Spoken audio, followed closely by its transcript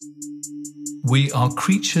We are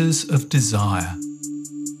creatures of desire.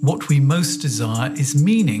 What we most desire is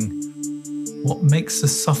meaning. What makes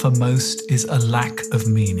us suffer most is a lack of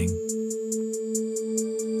meaning.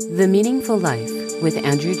 The Meaningful Life with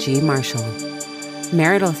Andrew G. Marshall.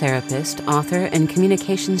 Marital therapist, author, and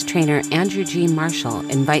communications trainer Andrew G. Marshall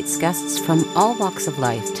invites guests from all walks of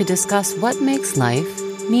life to discuss what makes life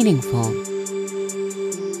meaningful.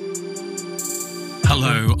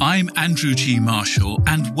 Hello, I'm Andrew G. Marshall,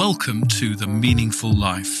 and welcome to The Meaningful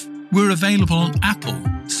Life. We're available on Apple,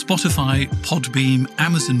 Spotify, Podbeam,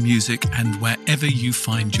 Amazon Music, and wherever you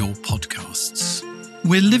find your podcasts.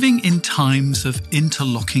 We're living in times of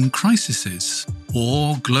interlocking crises: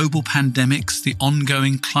 war, global pandemics, the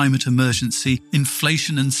ongoing climate emergency,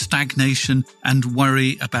 inflation and stagnation, and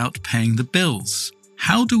worry about paying the bills.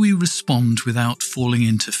 How do we respond without falling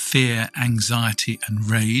into fear, anxiety, and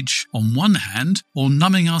rage on one hand, or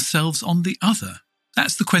numbing ourselves on the other?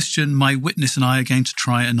 That's the question my witness and I are going to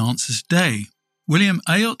try and answer today. William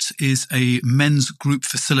Ayot is a men's group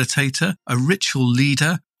facilitator, a ritual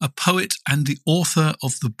leader, a poet, and the author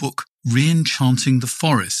of the book Re-Enchanting the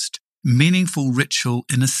Forest: Meaningful Ritual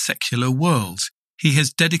in a Secular World. He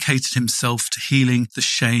has dedicated himself to healing the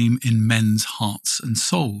shame in men's hearts and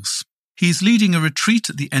souls. He's leading a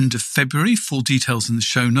retreat at the end of February, full details in the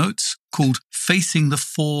show notes, called Facing the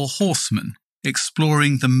Four Horsemen,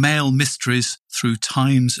 exploring the male mysteries through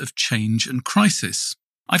times of change and crisis.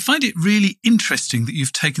 I find it really interesting that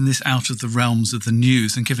you've taken this out of the realms of the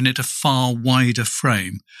news and given it a far wider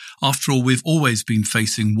frame. After all, we've always been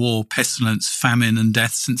facing war, pestilence, famine and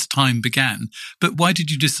death since time began. But why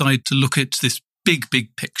did you decide to look at this big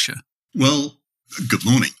picture? Well, good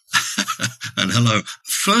morning and hello.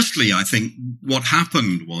 Firstly, I think what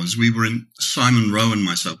happened was Simon Rowe and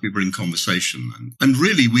myself, we were in conversation and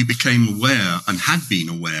really we became aware and had been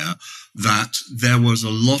aware that there was a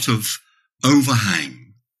lot of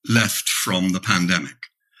overhang left from the pandemic.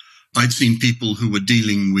 I'd seen people who were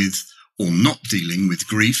dealing with or not dealing with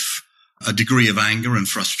grief, a degree of anger and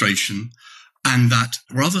frustration, and that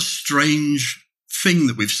rather strange thing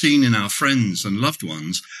that we've seen in our friends and loved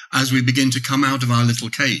ones as we begin to come out of our little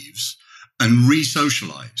caves and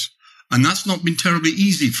re-socialize. And that's not been terribly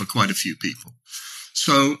easy for quite a few people.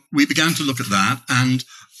 So we began to look at that. And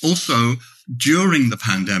also during the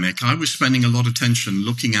pandemic, I was spending a lot of attention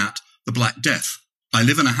looking at the Black Death. I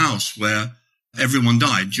live in a house where everyone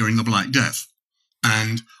died during the Black Death.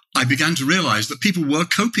 And I began to realize that people were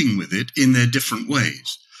coping with it in their different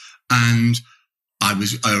ways. And I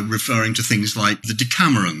was referring to things like the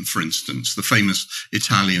Decameron, for instance, the famous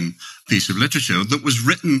Italian piece of literature that was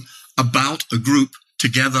written about a group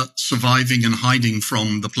together surviving and hiding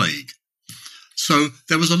from the plague. So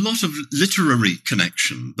there was a lot of literary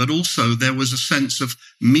connection, but also there was a sense of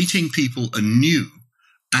meeting people anew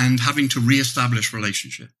and having to re-establish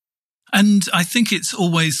relationship. And I think it's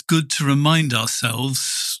always good to remind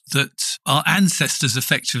ourselves that our ancestors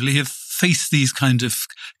effectively have faced these kind of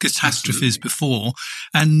catastrophes before,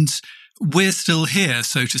 and we're still here,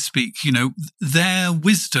 so to speak. You know, their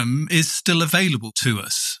wisdom is still available to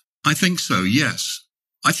us. I think so, yes.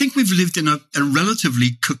 I think we've lived in a relatively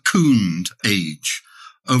cocooned age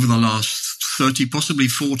over the last 30, possibly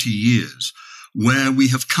 40 years, where we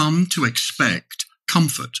have come to expect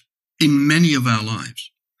comfort in many of our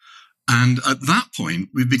lives. And at that point,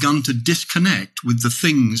 we've begun to disconnect with the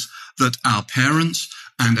things that our parents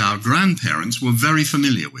and our grandparents were very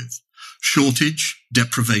familiar with. Shortage,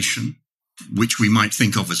 deprivation, which we might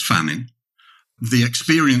think of as famine, the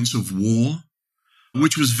experience of war,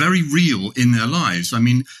 which was very real in their lives. I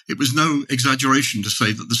mean, it was no exaggeration to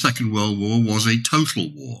say that the Second World War was a total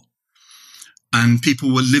war. And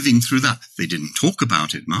people were living through that. They didn't talk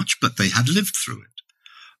about it much, but they had lived through it.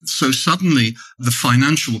 So suddenly the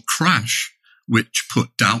financial crash, which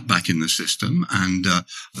put doubt back in the system, and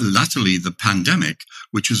latterly the pandemic,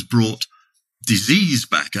 which has brought disease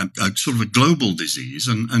back, a sort of a global disease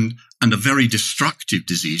and a very destructive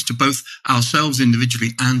disease to both ourselves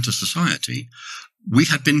individually and to society, we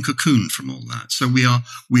had been cocooned from all that. So we are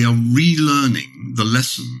relearning the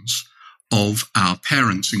lessons of our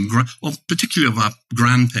parents and particularly of our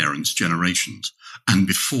grandparents' generations and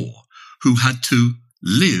before, who had to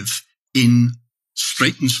live in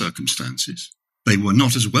straitened circumstances. They were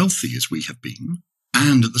not as wealthy as we have been.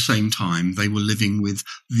 And at the same time, they were living with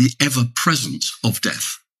the ever-presence of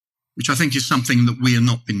death, which I think is something that we have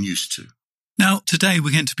not been used to. Now, today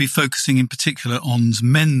we're going to be focusing in particular on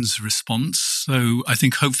men's response. So I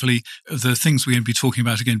think hopefully the things we're going to be talking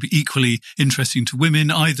about are going to be equally interesting to women,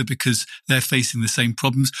 either because they're facing the same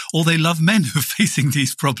problems or they love men who are facing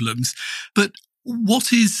these problems. But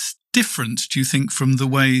what is different, do you think, from the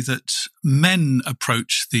way that men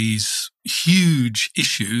approach these huge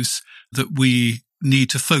issues that we need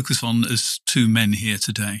to focus on as two men here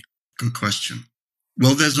today? Good question.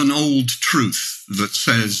 Well, there's an old truth that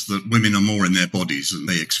says that women are more in their bodies and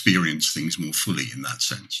they experience things more fully in that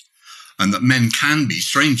sense, and that men can be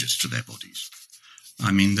strangers to their bodies.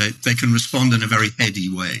 I mean, they can respond in a very heady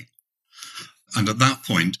way. And at that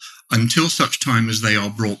point, until such time as they are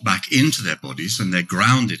brought back into their bodies and they're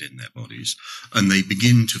grounded in their bodies and they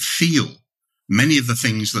begin to feel many of the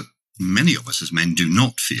things that many of us as men do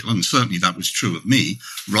not feel, and certainly that was true of me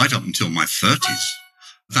right up until my 30s,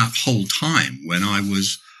 that whole time when I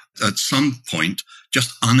was at some point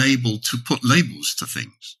just unable to put labels to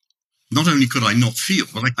things. Not only could I not feel,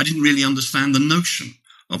 but I didn't really understand the notion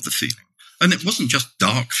of the feeling. And it wasn't just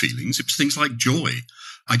dark feelings, it was things like joy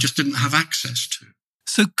I just didn't have access to.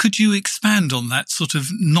 So could you expand on that, sort of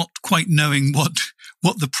not quite knowing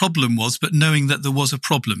what the problem was, but knowing that there was a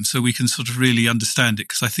problem so we can sort of really understand it?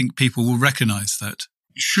 Because I think people will recognize that.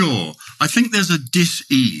 Sure. I think there's a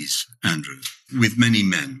dis-ease, Andrew, with many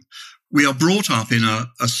men. We are brought up in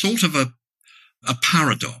a sort of a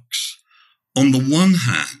paradox. On the one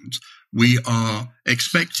hand, we are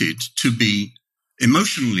expected to be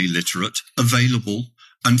emotionally literate, available,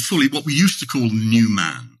 and fully what we used to call the new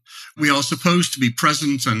man. We are supposed to be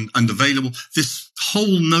present and available. This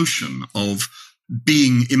whole notion of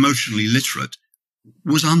being emotionally literate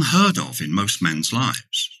was unheard of in most men's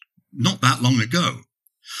lives, not that long ago.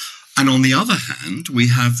 And on the other hand, we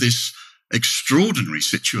have this extraordinary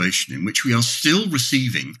situation in which we are still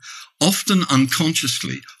receiving, often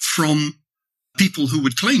unconsciously, from people who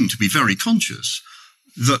would claim to be very conscious,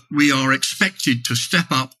 that we are expected to step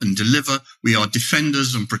up and deliver. We are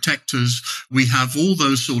defenders and protectors. We have all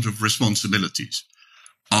those sort of responsibilities.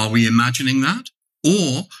 Are we imagining that?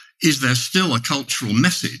 Or is there still a cultural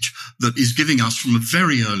message that is giving us from a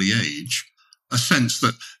very early age a sense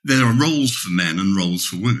that there are roles for men and roles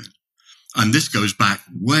for women? And this goes back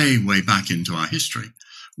way, way back into our history,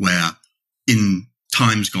 where in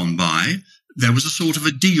times gone by, there was a sort of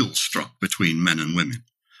a deal struck between men and women.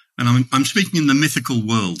 And I'm speaking in the mythical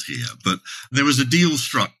world here, but there was a deal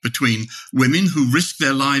struck between women who risked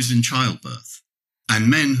their lives in childbirth and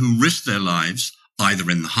men who risked their lives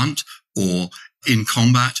either in the hunt or in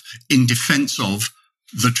combat in defense of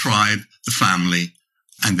the tribe, the family,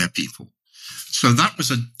 and their people. So that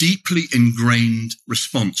was a deeply ingrained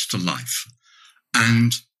response to life.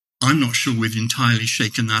 And I'm not sure we've entirely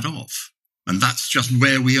shaken that off. And that's just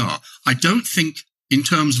where we are. I don't think in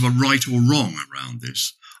terms of a right or wrong around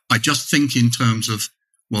this. I just think in terms of,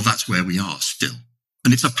 well, that's where we are still.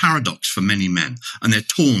 And it's a paradox for many men, and they're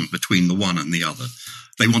torn between the one and the other.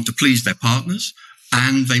 They want to please their partners,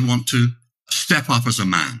 and they want to step up as a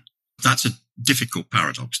man. That's a difficult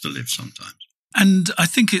paradox to live sometimes. And I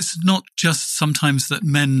think it's not just sometimes that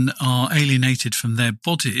men are alienated from their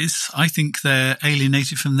bodies. I think they're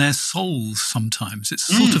alienated from their souls sometimes. It's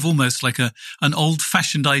sort of almost like an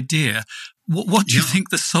old-fashioned idea. What do you think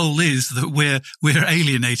the soul is that we're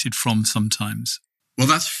alienated from sometimes? Well,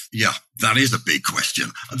 that is a big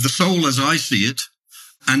question. The soul, as I see it,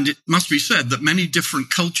 and it must be said that many different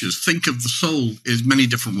cultures think of the soul in many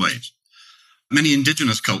different ways. Many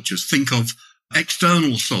indigenous cultures think of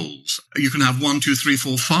external souls. You can have 1, 2, 3,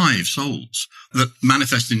 4, 5 souls that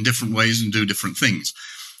manifest in different ways and do different things.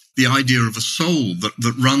 The idea of a soul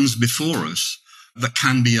that runs before us, that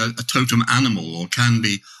can be a totem animal or can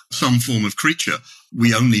be some form of creature.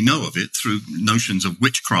 We only know of it through notions of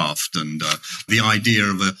witchcraft and the idea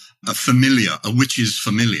of a familiar, a witch's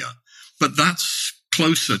familiar. But that's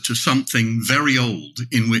closer to something very old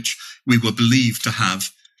in which we were believed to have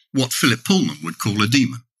what Philip Pullman would call a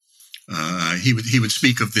demon. He would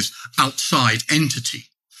speak of this outside entity,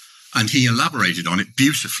 and he elaborated on it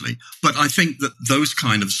beautifully. But I think that those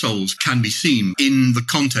kind of souls can be seen in the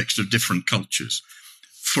context of different cultures.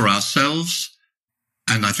 For ourselves,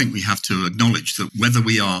 and I think we have to acknowledge that whether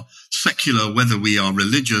we are secular, whether we are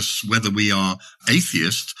religious, whether we are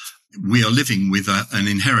atheist, we are living with an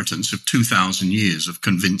inheritance of 2,000 years of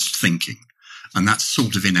convinced thinking. And that's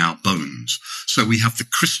sort of in our bones. So we have the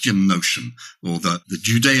Christian notion, or the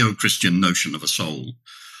Judeo-Christian notion of a soul.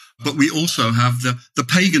 But we also have the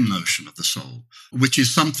pagan notion of the soul, which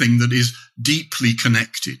is something that is deeply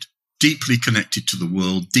connected to the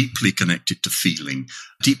world, deeply connected to feeling,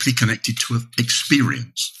 deeply connected to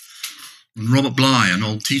experience. And Robert Bly, an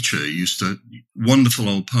old teacher, wonderful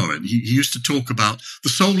old poet, he used to talk about the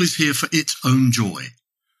soul is here for its own joy.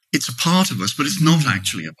 It's a part of us, but it's not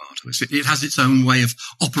actually a part of us. It has its own way of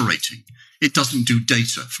operating. It doesn't do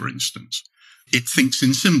data, for instance. It thinks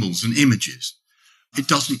in symbols and images. It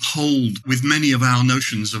doesn't hold with many of our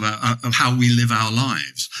notions of how we live our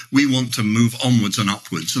lives. We want to move onwards and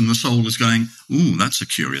upwards, and the soul is going, ooh, that's a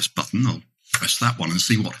curious button. I'll press that one and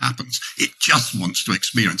see what happens. It just wants to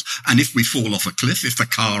experience. And if we fall off a cliff, if the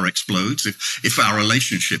car explodes, if our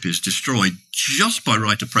relationship is destroyed just by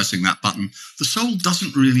right of pressing that button, the soul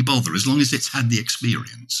doesn't really bother as long as it's had the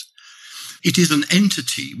experience. It is an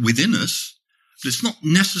entity within us, but it's not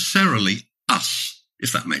necessarily us,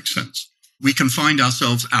 if that makes sense. We can find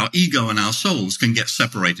ourselves, our ego and our souls can get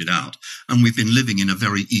separated out, and we've been living in a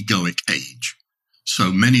very egoic age.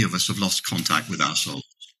 So many of us have lost contact with our souls.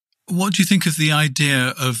 What do you think of the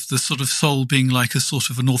idea of the sort of soul being like a sort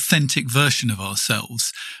of an authentic version of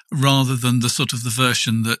ourselves, rather than the sort of the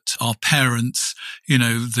version that our parents,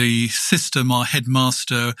 the system, our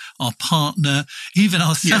headmaster, our partner, even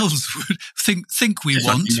ourselves would think we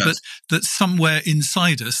want, but that somewhere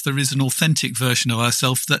inside us there is an authentic version of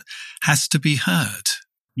ourselves that has to be heard?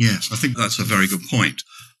 Yes, I think that's a very good point.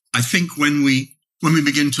 I think when we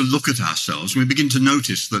begin to look at ourselves, we begin to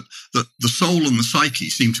notice that the soul and the psyche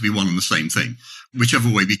seem to be one and the same thing, whichever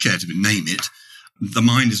way we care to name it. The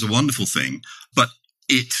mind is a wonderful thing, but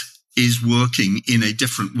it is working in a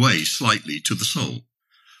different way slightly to the soul.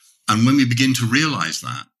 And when we begin to realize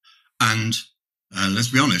that, and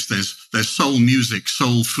let's be honest, there's soul music,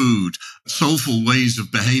 soul food, soulful ways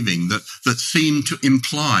of behaving that seem to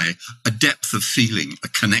imply a depth of feeling, a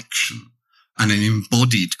connection, and an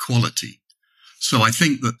embodied quality. So I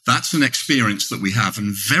think that that's an experience that we have,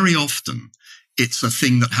 and very often it's a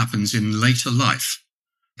thing that happens in later life.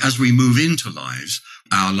 As we move into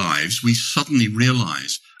our lives, we suddenly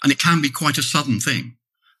realize, and it can be quite a sudden thing,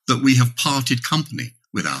 that we have parted company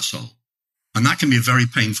with our soul. And that can be a very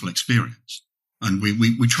painful experience. And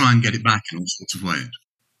we try and get it back in all sorts of ways.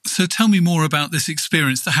 So tell me more about this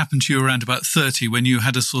experience that happened to you around about 30 when you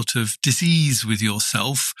had a sort of disease with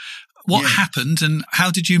yourself. What happened, and how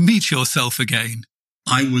did you meet yourself again?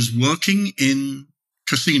 I was working in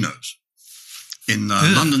casinos in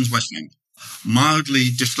London's West End. Mildly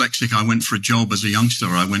dyslexic. I went for a job as a youngster.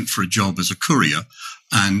 I went for a job as a courier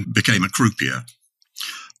and became a croupier.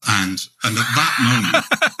 And at that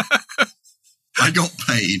moment, I got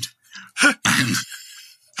paid,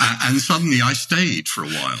 and suddenly I stayed for a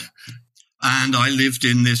while. And I lived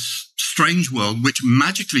in this strange world which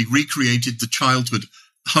magically recreated the childhood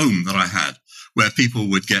home that I had, where people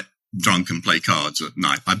would get drunk and play cards at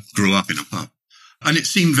night. I grew up in a pub, and it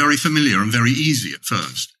seemed very familiar and very easy at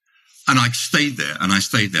first. And I stayed there, and I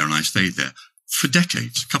stayed there, and I stayed there for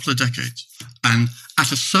decades, a couple of decades. And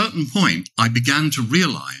at a certain point, I began to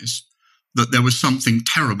realize that there was something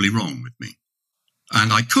terribly wrong with me.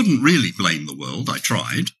 And I couldn't really blame the world. I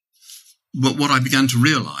tried. But what I began to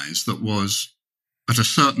realize that was, at a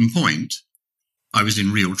certain point, I was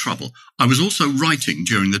in real trouble. I was also writing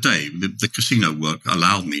during the day. The casino work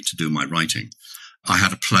allowed me to do my writing. I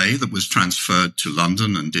had a play that was transferred to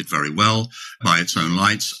London and did very well by its own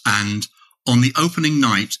lights. And on the opening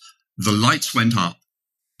night, the lights went up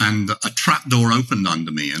and a trapdoor opened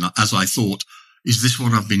under me. And as I thought, is this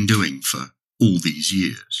what I've been doing for all these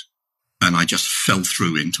years? And I just fell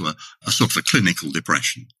through into a sort of a clinical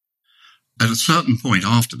depression. At a certain point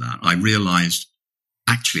after that, I realized,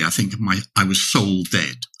 actually, I think I was soul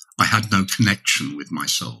dead. I had no connection with my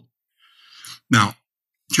soul. Now,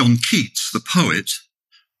 John Keats, the poet,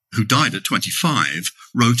 who died at 25,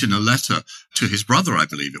 wrote in a letter to his brother, I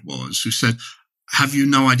believe it was, who said, have you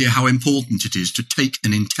no idea how important it is to take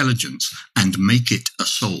an intelligence and make it a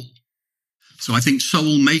soul? So I think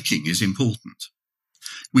soul making is important.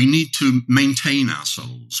 We need to maintain our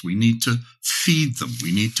souls. We need to feed them.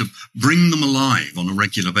 We need to bring them alive on a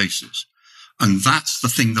regular basis. And that's the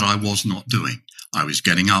thing that I was not doing. I was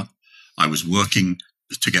getting up. I was working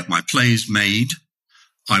to get my plays made.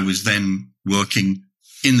 I was then working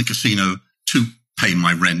in the casino to pay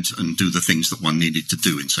my rent and do the things that one needed to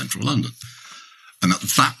do in central London. And at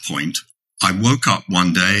that point, I woke up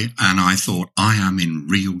one day and I thought, I am in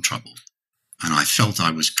real trouble. And I felt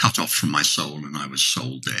I was cut off from my soul and I was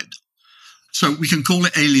soul dead. So we can call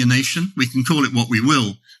it alienation. We can call it what we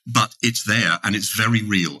will, but it's there and it's very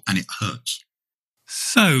real and it hurts.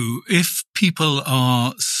 So if people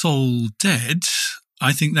are soul dead,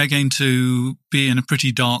 I think they're going to be in a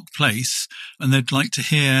pretty dark place, and they'd like to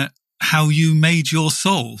hear how you made your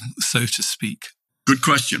soul, so to speak. Good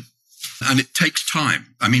question. And it takes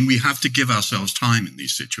time. I mean, we have to give ourselves time in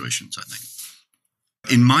these situations, I think.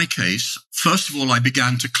 In my case, first of all, I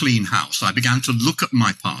began to clean house. I began to look at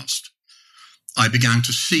my past. I began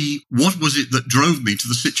to see what was it that drove me to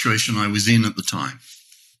the situation I was in at the time.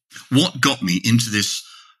 What got me into this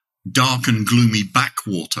dark and gloomy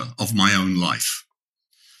backwater of my own life?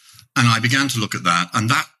 And I began to look at that, and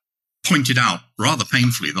that pointed out rather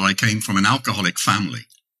painfully that I came from an alcoholic family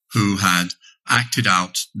who had acted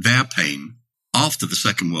out their pain after the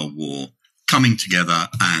Second World War, coming together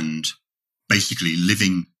and basically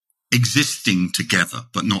existing together,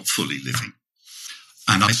 but not fully living.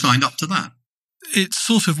 And I signed up to that. It's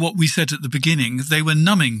sort of what we said at the beginning. They were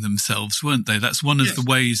numbing themselves, weren't they? That's one of the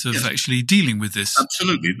ways of actually dealing with this.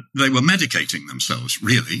 Absolutely. They were medicating themselves,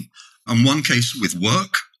 really. And one case with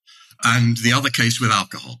work and the other case with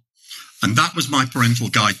alcohol. And that was my parental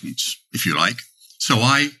guidance, if you like. So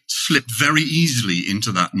I slipped very easily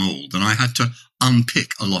into that mold, and I had to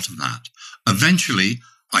unpick a lot of that. Eventually,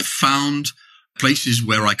 I found places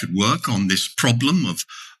where I could work on this problem of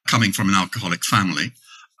coming from an alcoholic family.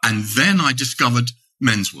 And then I discovered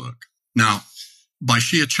men's work. Now, by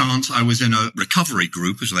sheer chance, I was in a recovery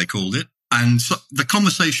group, as they called it. And so the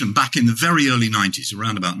conversation back in the very early 90s,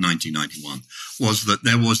 around about 1991, was that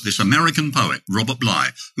there was this American poet, Robert Bly,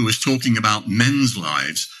 who was talking about men's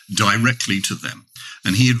lives directly to them.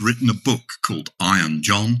 And he had written a book called Iron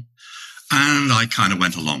John. And I kind of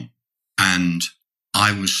went along. And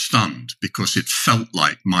I was stunned because it felt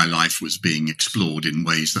like my life was being explored in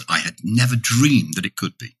ways that I had never dreamed that it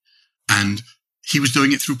could be. And he was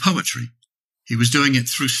doing it through poetry. He was doing it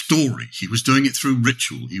through story. He was doing it through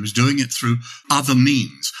ritual. He was doing it through other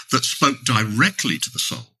means that spoke directly to the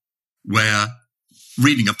soul, where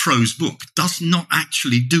reading a prose book does not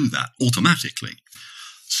actually do that automatically.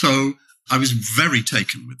 So I was very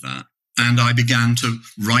taken with that. And I began to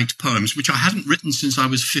write poems, which I hadn't written since I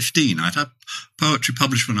was 15. I'd had poetry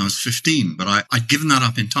published when I was 15, but I'd given that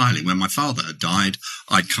up entirely. When my father had died,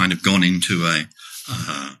 I'd kind of gone into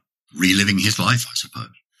reliving his life, I suppose.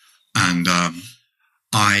 And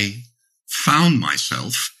I found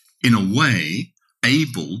myself, in a way,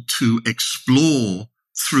 able to explore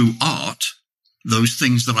through art those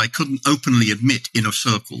things that I couldn't openly admit in a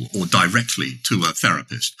circle or directly to a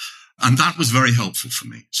therapist. And that was very helpful for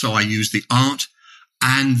me. So I used the art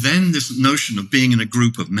and then this notion of being in a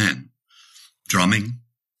group of men, drumming,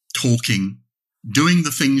 talking, doing the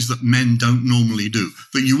things that men don't normally do,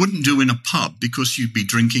 that you wouldn't do in a pub because you'd be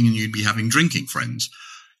drinking and you'd be having drinking friends.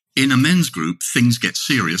 In a men's group, things get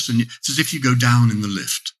serious, and it's as if you go down in the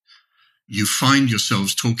lift. You find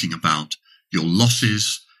yourselves talking about your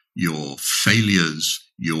losses, your failures,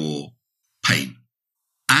 your pain.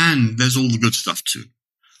 And there's all the good stuff too.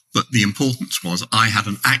 But the importance was I had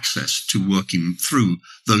an access to working through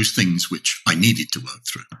those things which I needed to work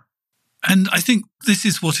through. And I think this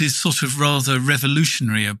is what is sort of rather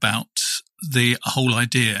revolutionary about the whole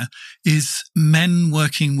idea, is men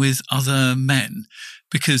working with other men.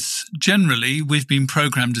 Because generally we've been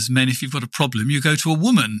programmed as men, if you've got a problem, you go to a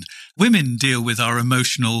woman. Women deal with our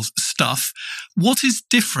emotional stuff. What is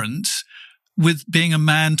different with being a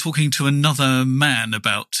man talking to another man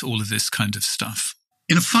about all of this kind of stuff?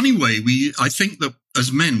 In a funny way, I think that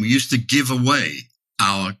as men, we used to give away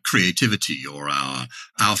our creativity or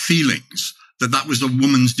our feelings, that was a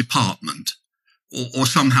woman's department, or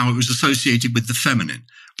somehow it was associated with the feminine,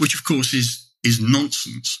 which of course is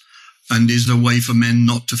nonsense and is a way for men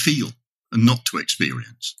not to feel and not to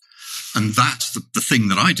experience. And that's the thing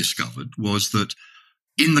that I discovered, was that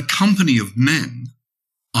in the company of men,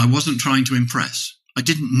 I wasn't trying to impress. I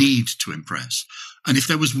didn't need to impress. And if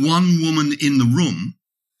there was one woman in the room,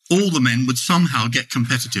 all the men would somehow get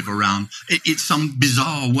competitive around it's some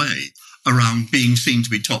bizarre way around being seen to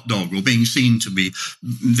be top dog or being seen to be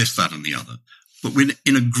this, that, and the other. But when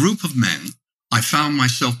in a group of men, I found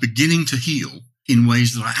myself beginning to heal in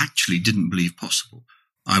ways that I actually didn't believe possible.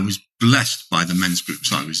 I was blessed by the men's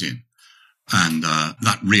groups I was in, and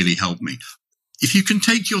that really helped me. If you can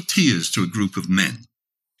take your tears to a group of men,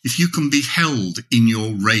 if you can be held in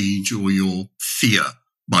your rage or your fear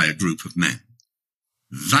by a group of men,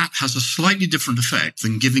 that has a slightly different effect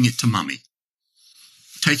than giving it to mummy,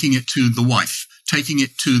 taking it to the wife, taking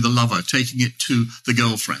it to the lover, taking it to the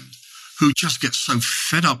girlfriend, who just gets so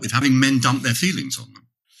fed up with having men dump their feelings on them.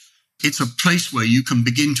 It's a place where you can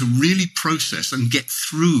begin to really process and get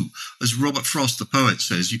through. As Robert Frost, the poet,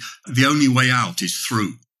 says, the only way out is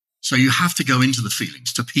through. So you have to go into the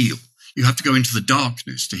feelings to heal. You have to go into the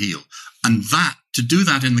darkness to heal. And to do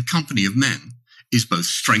that in the company of men is both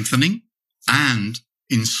strengthening and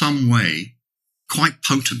in some way quite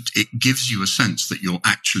potent. It gives you a sense that you're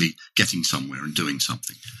actually getting somewhere and doing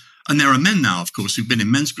something. And there are men now, of course, who've been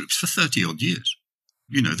in men's groups for 30 odd years.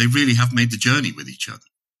 They really have made the journey with each other.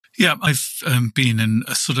 Yeah, I've been in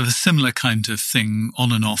a sort of a similar kind of thing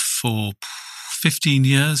on and off for 15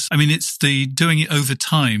 years. I mean, it's the doing it over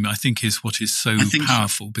time, I think, is what is so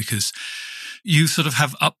powerful, because you sort of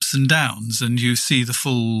have ups and downs and you see the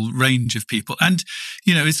full range of people. And,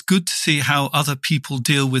 it's good to see how other people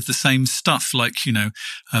deal with the same stuff, like,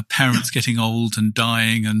 parents getting old and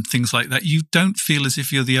dying and things like that. You don't feel as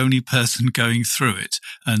if you're the only person going through it.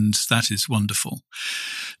 And that is wonderful.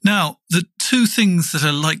 Now, the two things that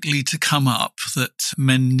are likely to come up that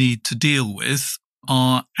men need to deal with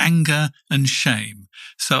are anger and shame.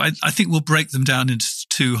 So I think we'll break them down into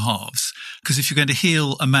two halves, because if you're going to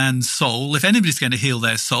heal a man's soul, if anybody's going to heal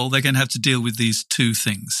their soul, they're going to have to deal with these two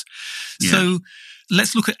things. Yeah. So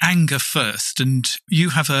let's look at anger first. And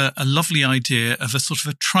you have a lovely idea of a sort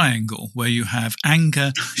of a triangle where you have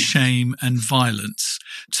anger, shame, and violence.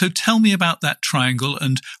 So tell me about that triangle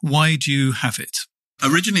and why do you have it?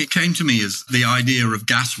 Originally, it came to me as the idea of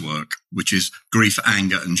gaswork, which is grief,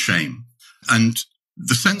 anger, and shame. And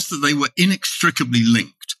the sense that they were inextricably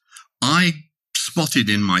linked, I spotted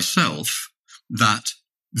in myself that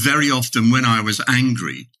very often when I was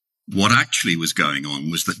angry, what actually was going on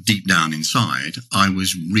was that deep down inside, I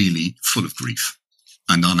was really full of grief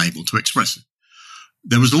and unable to express it.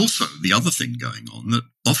 There was also the other thing going on, that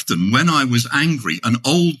often when I was angry, an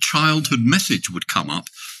old childhood message would come up,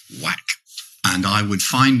 whack, and I would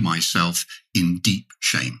find myself in deep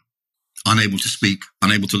shame, unable to speak,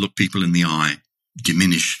 unable to look people in the eye,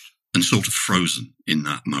 diminished and sort of frozen in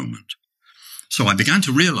that moment. So I began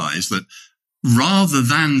to realize that rather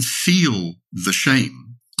than feel the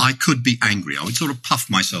shame, I could be angry. I would sort of puff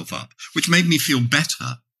myself up, which made me feel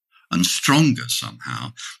better and stronger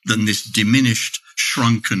somehow than this diminished,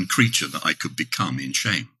 shrunken creature that I could become in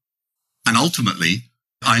shame. And ultimately,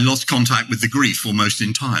 I lost contact with the grief almost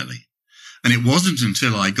entirely. And it wasn't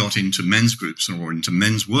until I got into men's groups or into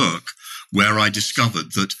men's work where I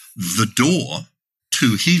discovered that the door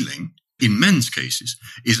to healing, in men's cases,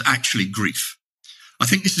 is actually grief. I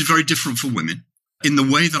think this is very different for women in the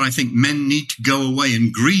way that I think men need to go away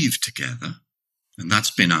and grieve together. And that's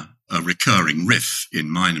been a recurring riff in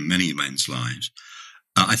mine and many men's lives.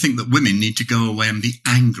 I think that women need to go away and be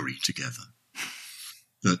angry together.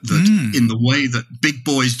 That in the way that big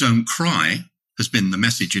boys don't cry has been the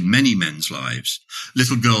message in many men's lives.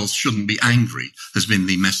 Little girls shouldn't be angry has been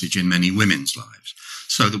the message in many women's lives.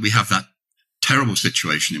 So that we have that terrible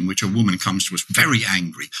situation in which a woman comes to us very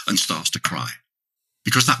angry and starts to cry,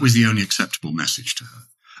 because that was the only acceptable message to her.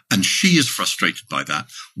 And she is frustrated by that.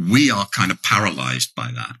 We are kind of paralyzed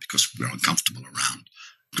by that because we're uncomfortable around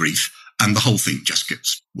grief. And the whole thing just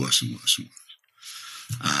gets worse and worse and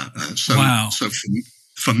worse. So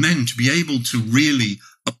for men to be able to really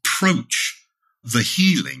approach the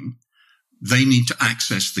healing, they need to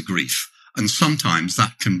access the grief. And sometimes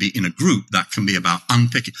that can be in a group, that can be about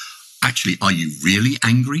unpicking. Actually, are you really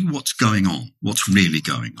angry? What's going on? What's really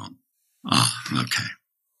going on? Okay.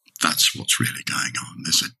 That's what's really going on.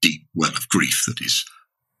 There's a deep well of grief that is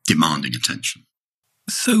demanding attention.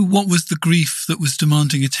 So what was the grief that was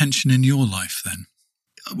demanding attention in your life then?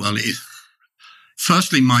 Well,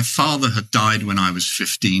 firstly, my father had died when I was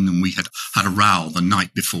 15 and we had had a row the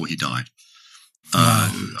night before he died.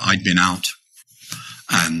 Wow. I'd been out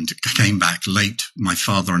and came back late. My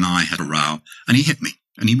father and I had a row and he hit me.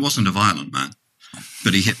 And he wasn't a violent man,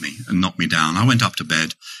 but he hit me and knocked me down. I went up to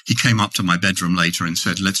bed. He came up to my bedroom later and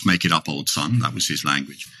said, "Let's make it up, old son." That was his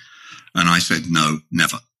language. And I said, "No,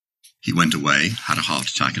 never." He went away, had a heart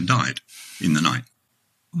attack and died in the night.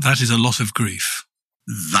 That is a lot of grief.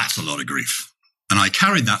 That's a lot of grief. And I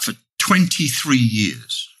carried that for 23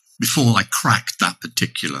 years before I cracked that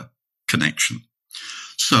particular connection.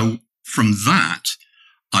 So from that,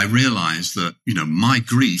 I realized that, my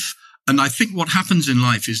grief, and I think what happens in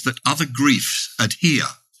life is that other griefs adhere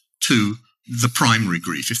to the primary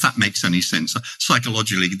grief, if that makes any sense.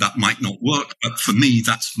 Psychologically, that might not work, but for me,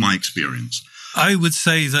 that's my experience. I would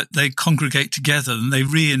say that they congregate together and they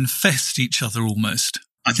reinfest each other almost.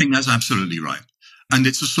 I think that's absolutely right. And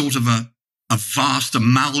it's a sort of a vast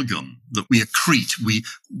amalgam that we accrete,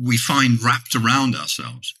 we find wrapped around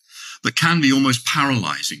ourselves that can be almost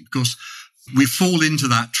paralyzing, because we fall into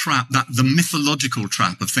that trap, the mythological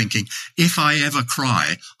trap of thinking, if I ever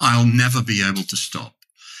cry, I'll never be able to stop.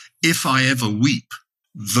 If I ever weep,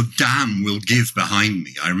 the dam will give behind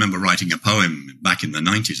me. I remember writing a poem back in the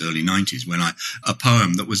 90s, early 90s, a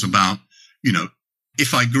poem that was about,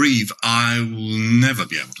 if I grieve, I will never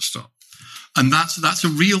be able to stop. And that's a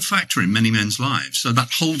real factor in many men's lives. So that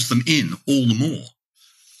holds them in all the more.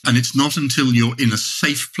 And it's not until you're in a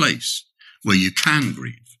safe place where you can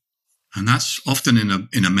grieve. And that's often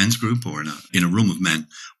in a men's group or in a room of men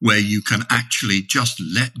where you can actually just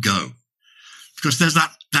let go. Because there's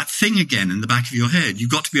that thing again in the back of your head. You've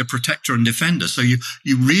got to be a protector and defender. So you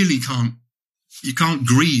really can't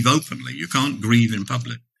grieve openly. You can't grieve in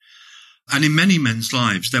public. And in many men's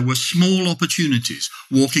lives, there were small opportunities.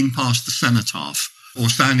 Walking past the cenotaph or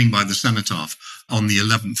standing by the cenotaph on the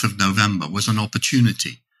 11th of November was an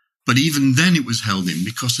opportunity. But even then it was held in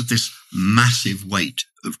because of this massive weight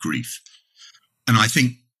of grief. And I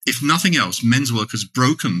think, if nothing else, men's work has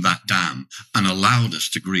broken that dam and allowed us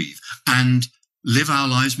to grieve and live our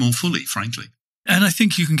lives more fully, frankly. And I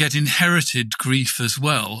think you can get inherited grief as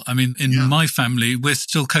well. I mean, in my family, we're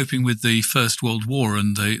still coping with the First World War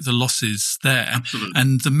and the losses there. Absolutely.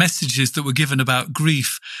 And the messages that were given about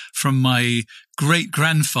grief from my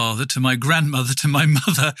great-grandfather to my grandmother to my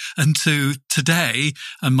mother and to today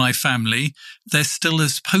and my family, they're still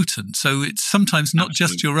as potent. So it's sometimes not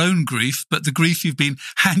just your own grief, but the grief you've been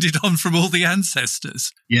handed on from all the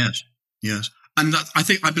ancestors. Yes. And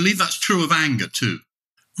I believe that's true of anger too.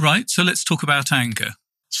 Right, so let's talk about anger.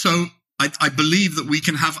 So I believe that we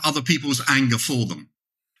can have other people's anger for them.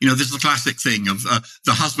 You know, there's the classic thing of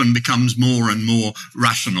the husband becomes more and more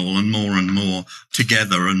rational and more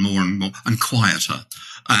together and more and quieter,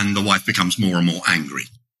 and the wife becomes more and more angry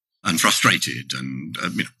and frustrated and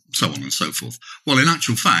so on and so forth. Well, in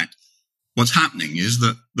actual fact, what's happening is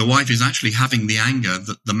that the wife is actually having the anger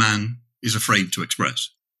that the man is afraid to express.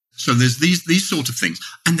 So there's these sort of things,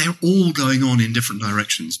 and they're all going on in different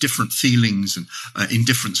directions, different feelings, and in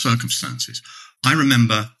different circumstances. I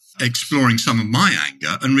remember exploring some of my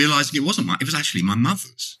anger and realizing it wasn't mine; it was actually my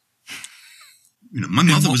mother's. My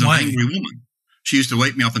mother was an angry woman. She used to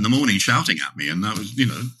wake me up in the morning shouting at me, and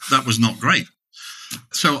that was not great.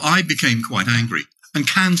 So I became quite angry, and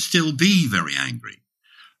can still be very angry,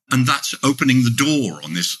 and that's opening the door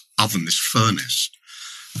on this oven, this furnace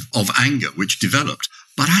of anger which developed.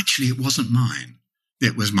 But actually, it wasn't mine.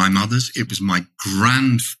 It was my mother's. It was my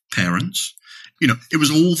grandparents. It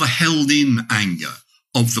was all the held-in anger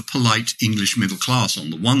of the polite English middle class on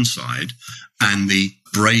the one side and the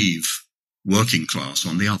brave working class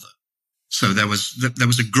on the other. So there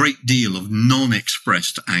was a great deal of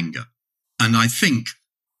non-expressed anger. And I think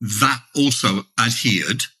that also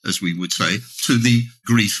adhered, as we would say, to the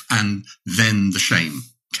grief, and then the shame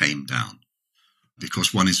came down.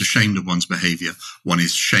 Because one is ashamed of one's behavior, one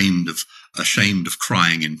is ashamed of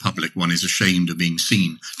crying in public, one is ashamed of being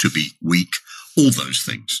seen to be weak, all those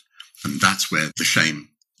things. And that's where the shame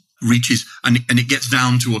reaches, and it gets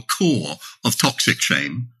down to a core of toxic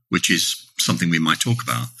shame, which is something we might talk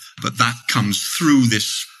about. But that comes through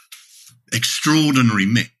this extraordinary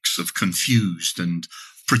mix of confused and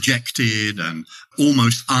projected and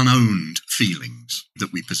almost unowned feelings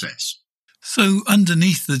that we possess. So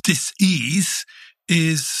underneath the dis-ease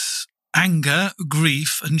is anger,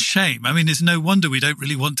 grief, and shame. I mean, it's no wonder we don't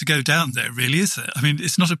really want to go down there, really, is it? I mean,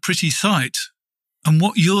 it's not a pretty sight. And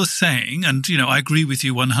what you're saying, and, I agree with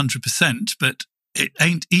you 100%, but it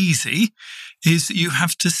ain't easy, is that you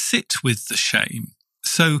have to sit with the shame.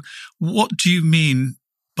 So what do you mean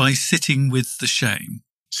by sitting with the shame?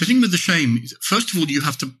 Sitting with the shame, first of all, you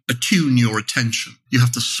have to attune your attention. You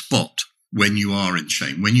have to spot when you are in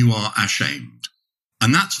shame, when you are ashamed.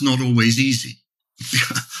 And that's not always easy.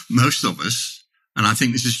 Most of us, and I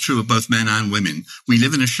think this is true of both men and women, we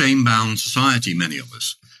live in a shame-bound society, many of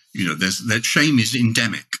us. That shame is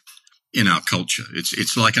endemic in our culture.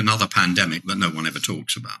 It's like another pandemic that no one ever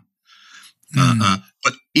talks about.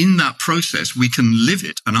 But in that process, we can live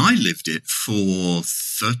it. And I lived it for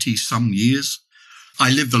 30-some years.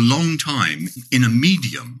 I lived a long time in a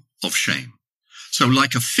medium of shame. So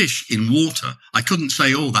like a fish in water, I couldn't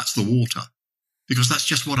say, oh, that's the water, because that's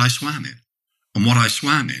just what I swam in. And what I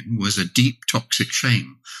swam in was a deep toxic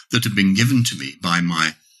shame that had been given to me by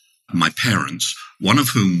my parents, one of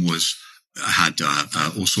whom had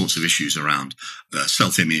all sorts of issues around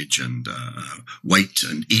self-image and weight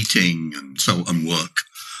and eating and work,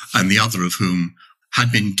 and the other of whom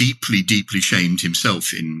had been deeply, deeply shamed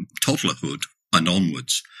himself in toddlerhood and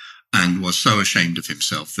onwards, and was so ashamed of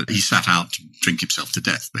himself that he sat out to drink himself to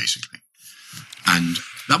death, basically. And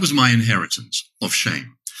that was my inheritance of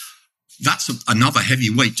shame. That's another heavy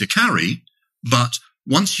weight to carry, but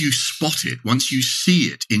once you spot it, once you see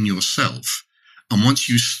it in yourself, and once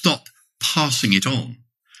you stop passing it on,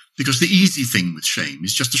 because the easy thing with shame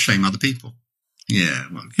is just to shame other people.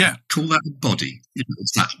 Call that a body.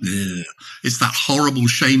 It's that horrible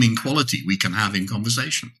shaming quality we can have in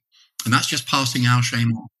conversation. And that's just passing our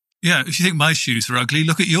shame on. Yeah, if you think my shoes are ugly,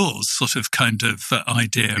 look at yours sort of kind of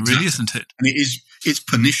idea, exactly. Really, isn't it? And it's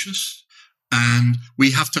pernicious, and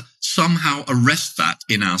we have to somehow arrest that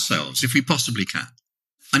in ourselves if we possibly can.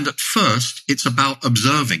 And at first, it's about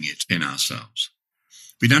observing it in ourselves.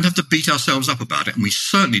 We don't have to beat ourselves up about it, and we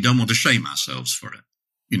certainly don't want to shame ourselves for it.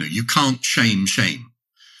 You can't shame shame.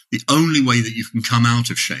 The only way that you can come out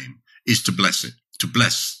of shame is to bless it, to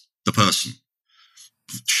bless the person.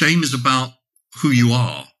 Shame is about who you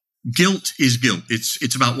are. Guilt is guilt.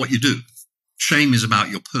 It's about what you do. Shame is about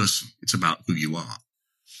your person. It's about who you are.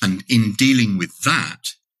 And in dealing with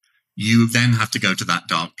that, you then have to go to that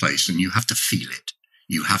dark place and you have to feel it.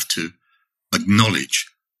 You have to acknowledge,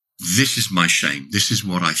 this is my shame. This is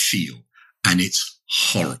what I feel. And it's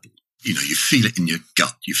horrible. You feel it in your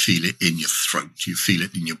gut. You feel it in your throat. You feel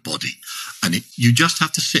it in your body. And you just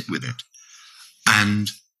have to sit with it. And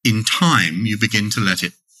in time, you begin to let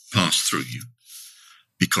it pass through you.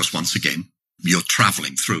 Because once again, you're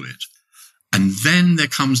traveling through it. And then there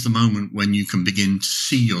comes the moment when you can begin to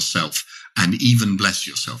see yourself and even bless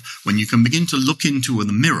yourself. When you can begin to look into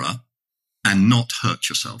the mirror and not hurt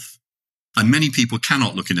yourself. And many people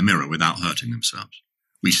cannot look in a mirror without hurting themselves.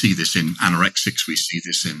 We see this in anorexics. We see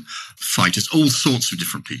this in fighters, all sorts of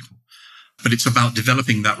different people. But it's about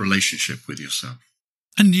developing that relationship with yourself.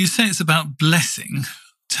 And you say it's about blessing.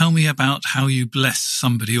 Tell me about how you bless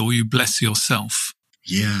somebody or you bless yourself.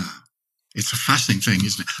 Yeah, it's a fascinating thing,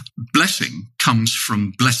 isn't it? Blessing comes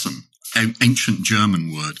from blessen, an ancient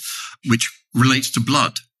German word, which relates to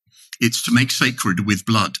blood. It's to make sacred with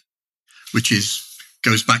blood, which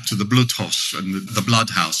goes back to the Bluthaus and the blood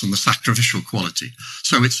house and the sacrificial quality.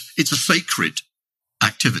 So it's a sacred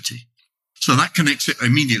activity. So that connects it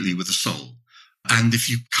immediately with the soul. And if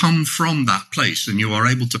you come from that place and you are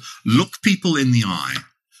able to look people in the eye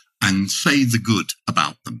and say the good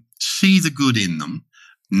about them, see the good in them,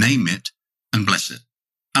 name it and bless it.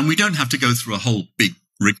 And we don't have to go through a whole big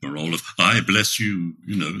rigmarole of, I bless you,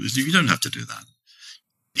 you don't have to do that.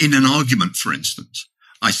 In an argument, for instance,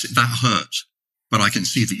 I say, that hurts. But I can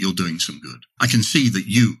see that you're doing some good. I can see that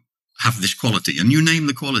you have this quality, and you name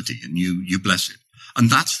the quality and you bless it. And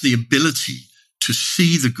that's the ability to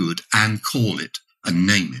see the good and call it and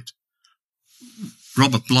name it.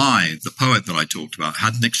 Robert Blythe, the poet that I talked about,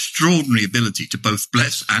 had an extraordinary ability to both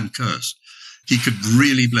bless and curse. He could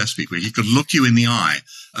really bless people. He could look you in the eye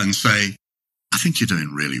and say, I think you're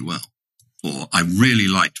doing really well. Or I really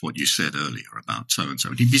liked what you said earlier about so-and-so.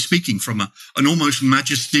 And he'd be speaking from an almost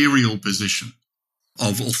magisterial position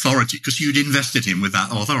of authority, because you'd invested him with that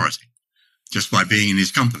authority just by being in his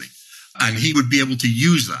company. And he would be able to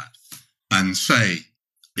use that and say,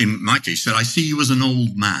 in my case, said, I see you as an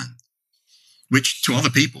old man, which to other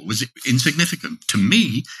people was insignificant. To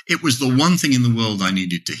me, it was the one thing in the world I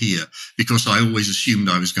needed to hear, because I always assumed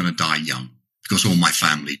I was going to die young, because all my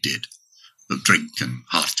family did, drink and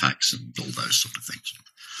heart attacks and all those sort of things.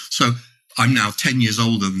 So I'm now 10 years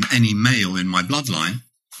older than any male in my bloodline,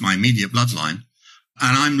 my immediate bloodline,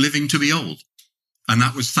 and I'm living to be old. And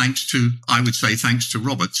that was thanks to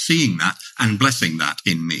Robert seeing that and blessing that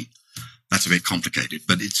in me. That's a bit complicated,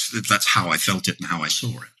 but that's how I felt it and how I saw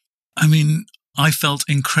it. I mean, I felt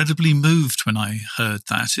incredibly moved when I heard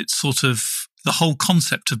that. It's sort of the whole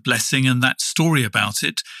concept of blessing and that story about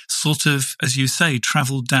it sort of, as you say,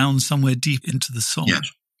 traveled down somewhere deep into the soul. Yes,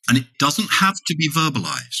 and it doesn't have to be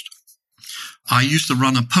verbalized. I used to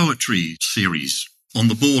run a poetry series on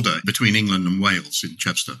the border between England and Wales in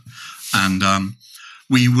Chepstow. And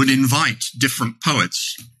we would invite different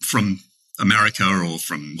poets from America or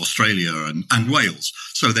from Australia and Wales.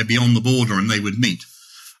 So they'd be on the border and they would meet.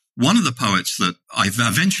 One of the poets that I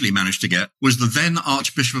eventually managed to get was the then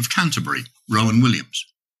Archbishop of Canterbury, Rowan Williams.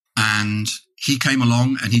 And he came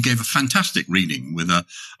along and he gave a fantastic reading with a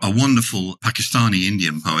wonderful Pakistani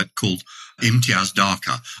Indian poet called Imtiaz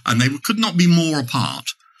Darka. And they could not be more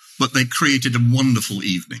apart, but they created a wonderful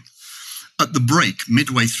evening. At the break,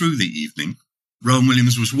 midway through the evening, Rowan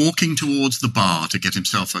Williams was walking towards the bar to get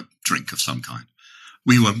himself a drink of some kind.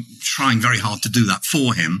 We were trying very hard to do that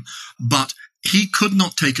for him, but he could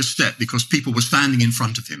not take a step because people were standing in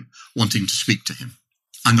front of him wanting to speak to him.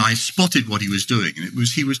 And I spotted what he was doing, and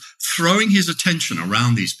he was throwing his attention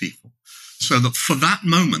around these people so that for that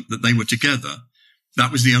moment that they were together,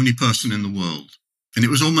 that was the only person in the world. And it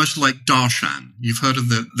was almost like darshan. You've heard of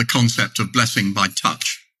the concept of blessing by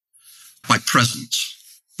touch, by presence,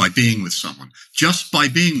 by being with someone. Just by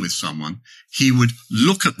being with someone, he would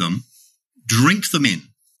look at them, drink them in,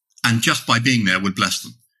 and just by being there would bless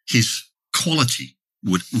them. His quality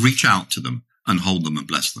would reach out to them and hold them and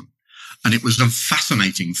bless them. And it was a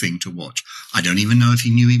fascinating thing to watch. I don't even know if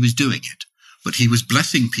he knew he was doing it, but he was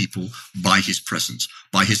blessing people by his presence,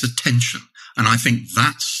 by his attention. And I think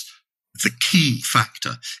that's the key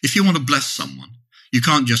factor. If you want to bless someone, you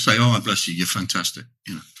can't just say, oh, I bless you, you're fantastic.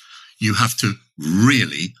 You have to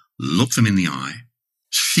really look them in the eye,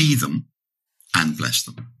 see them, and bless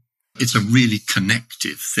them. It's a really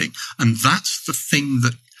connective thing. And that's the thing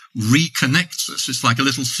that reconnects us. It's like a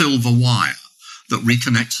little silver wire that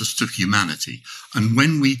reconnects us to humanity. And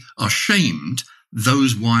when we are shamed,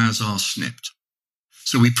 those wires are snipped.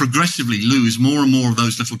 So we progressively lose more and more of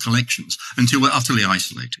those little connections until we're utterly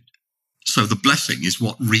isolated. So the blessing is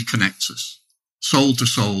what reconnects us. Soul to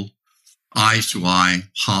soul, eye to eye,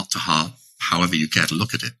 heart to heart, however you care to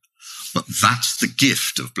look at it. But that's the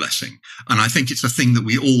gift of blessing. And I think it's a thing that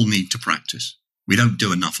we all need to practice. We don't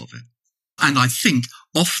do enough of it. And I think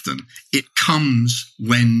often it comes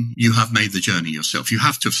when you have made the journey yourself. You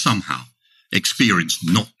have to have somehow experienced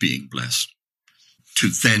not being blessed to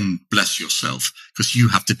then bless yourself, because you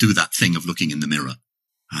have to do that thing of looking in the mirror.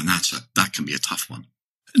 And that can be a tough one.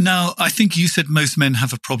 Now, I think you said most men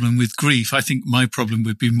have a problem with grief. I think my problem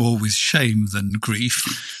would be more with shame than grief.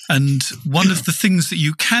 And one of the things that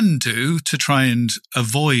you can do to try and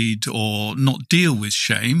avoid or not deal with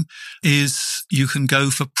shame is you can go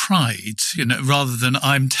for pride, rather than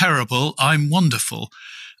I'm terrible, I'm wonderful.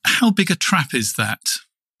 How big a trap is that?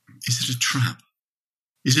 Is it a trap?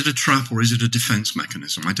 Is it a trap or is it a defense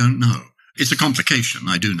mechanism? I don't know. It's a complication.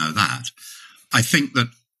 I do know that. I think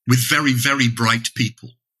that with very, very bright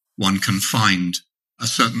people, one can find a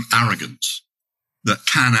certain arrogance that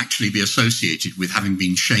can actually be associated with having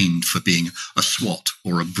been shamed for being a swot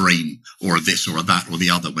or a brain or a this or a that or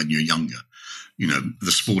the other when you're younger.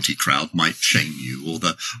 The sporty crowd might shame you, or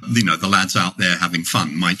the lads out there having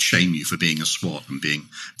fun might shame you for being a swot and being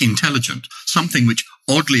intelligent. Something which,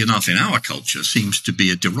 oddly enough, in our culture seems to be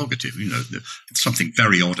a derogative. It's something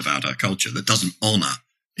very odd about our culture that doesn't honor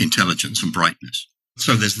intelligence and brightness.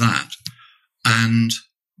 So there's that. And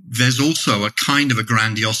there's also a kind of a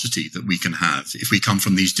grandiosity that we can have if we come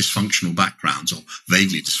from these dysfunctional backgrounds or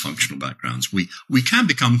vaguely dysfunctional backgrounds. We can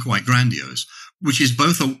become quite grandiose, which is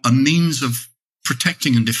both a means of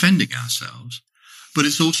protecting and defending ourselves, but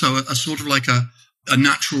it's also a sort of like a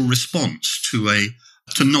natural response to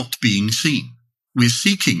not being seen. We're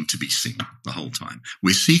seeking to be seen the whole time.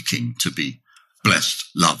 We're seeking to be blessed,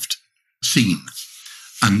 loved, seen.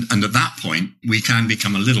 And at that point, we can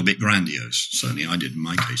become a little bit grandiose. Certainly I did in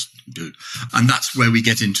my case, do. And that's where we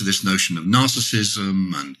get into this notion of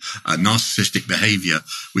narcissism and narcissistic behavior,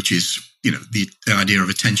 which is, the idea of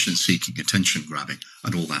attention seeking, attention grabbing,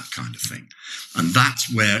 and all that kind of thing. And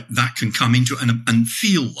that's where that can come into and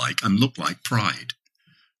feel like and look like pride.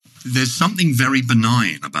 There's something very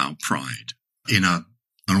benign about pride in an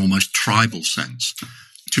almost tribal sense.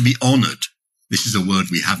 To be honored. This is a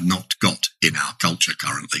word we have not got in our culture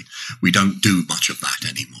currently. We don't do much of that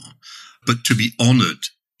anymore. But to be honored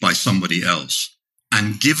by somebody else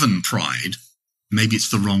and given pride, maybe it's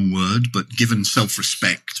the wrong word, but given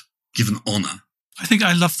self-respect, given honor. I think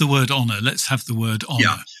I love the word honor. Let's have the word honor.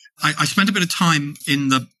 Yeah. I spent a bit of time in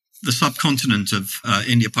the subcontinent of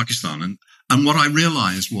India, Pakistan, and what I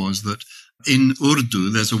realized was that in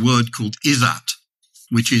Urdu, there's a word called izzat,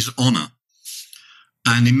 which is honor.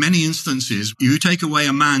 And in many instances, you take away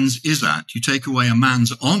a man's izzat, you take away a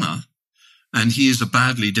man's honor, and he is a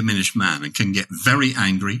badly diminished man and can get very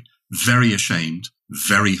angry, very ashamed,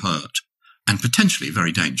 very hurt, and potentially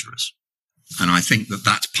very dangerous. And I think that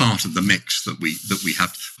that's part of the mix that we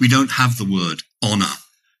have. We don't have the word honor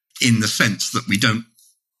in the sense that we don't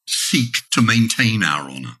seek to maintain our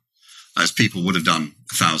honor as people would have done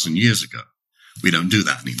 1,000 years ago. We don't do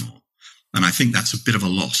that anymore. And I think that's a bit of a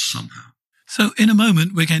loss somehow. So in a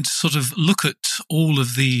moment, we're going to sort of look at all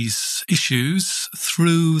of these issues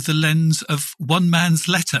through the lens of one man's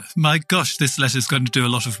letter. My gosh, this letter is going to do a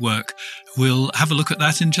lot of work. We'll have a look at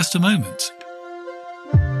that in just a moment.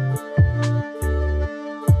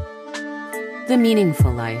 The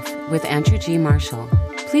Meaningful Life with Andrew G. Marshall.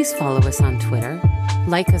 Please follow us on Twitter,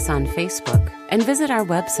 like us on Facebook, and visit our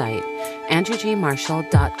website,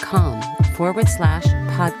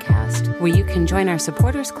 andrewgmarshall.com/podcast, where you can join our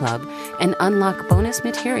supporters club and unlock bonus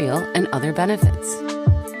material and other benefits.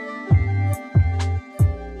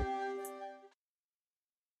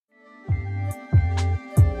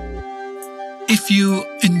 If you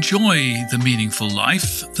enjoy The Meaningful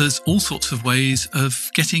Life, there's all sorts of ways of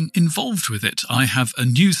getting involved with it. I have a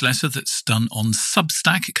newsletter that's done on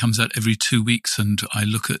Substack. It comes out every 2 weeks, and I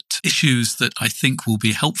look at issues that I think will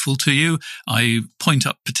be helpful to you. I point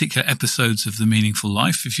up particular episodes of The Meaningful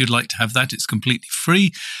Life. If you'd like to have that, it's completely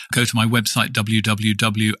free. Go to my website,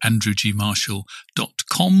 www.andrewgmarshall.com.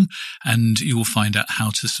 meaningfullife.com, and you will find out how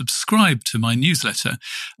to subscribe to my newsletter.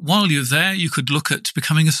 While you're there, you could look at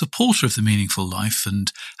becoming a supporter of The Meaningful Life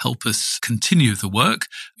and help us continue the work.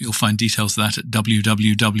 You'll find details of that at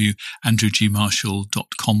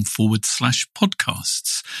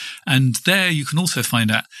www.andrewgmarshall.com/podcasts. And there you can also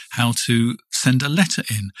find out how to send a letter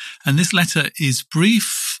in. And this letter is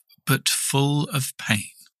brief, but full of pain.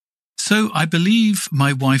 So I believe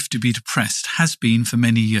my wife to be depressed, has been for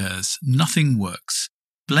many years. Nothing works.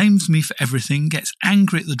 Blames me for everything, gets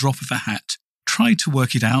angry at the drop of a hat. Tried to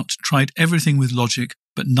work it out, tried everything with logic,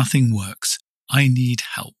 but nothing works. I need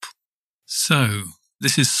help. So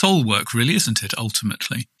this is soul work, really, isn't it,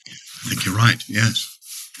 ultimately? I think you're right, yes.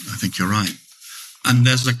 I think you're right. And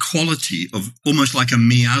there's a quality of almost like a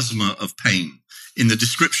miasma of pain in the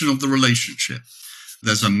description of the relationship.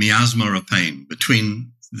 There's a miasma of pain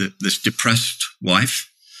between this depressed wife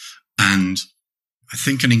and I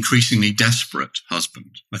think an increasingly desperate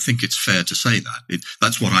husband. I think it's fair to say that.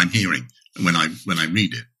 That's what I'm hearing when I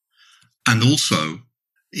read it. And also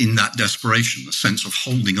in that desperation, a sense of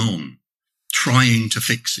holding on, trying to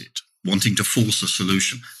fix it, wanting to force a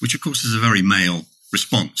solution, which of course is a very male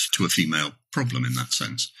response to a female problem in that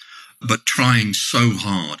sense. But trying so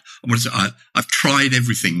hard. I've tried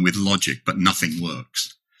everything with logic, but nothing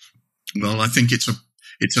works. Well, I think it's a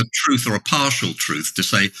truth or a partial truth to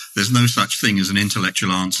say there's no such thing as an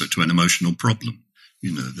intellectual answer to an emotional problem.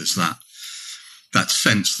 There's that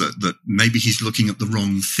sense that maybe he's looking at the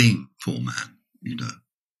wrong thing, poor man,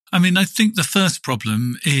 I mean, I think the first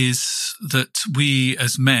problem is that we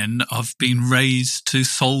as men have been raised to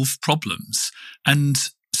solve problems, and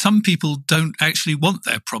some people don't actually want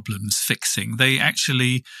their problems fixing. They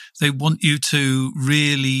want you to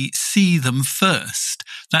really see them first.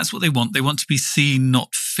 That's what they want. They want to be seen,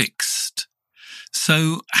 not fixed.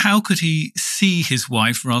 So how could he see his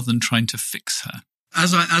wife rather than trying to fix her?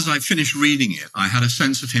 As I finished reading it, I had a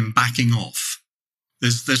sense of him backing off.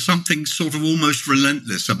 There's something sort of almost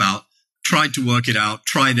relentless about tried to work it out,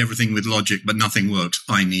 tried everything with logic, but nothing works.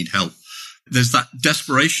 I need help. There's that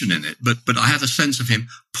desperation in it, but I had a sense of him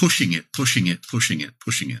pushing it,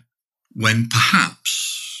 when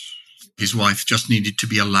perhaps his wife just needed to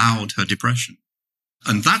be allowed her depression.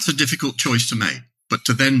 And that's a difficult choice to make, but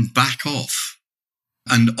to then back off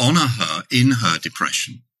and honor her in her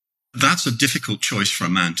depression, that's a difficult choice for a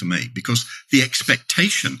man to make, because the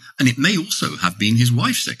expectation, and it may also have been his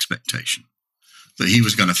wife's expectation, that he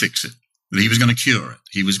was going to fix it, that he was going to cure it,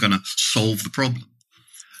 he was going to solve the problem.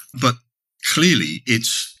 But clearly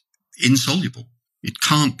it's insoluble. It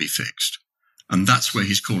can't be fixed. And that's where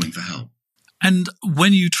he's calling for help. And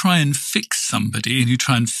when you try and fix somebody and you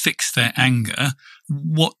try and fix their anger,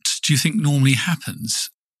 what do you think normally happens?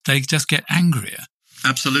 They just get angrier.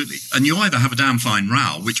 Absolutely. And you either have a damn fine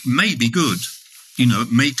row, which may be good,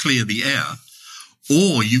 it may clear the air,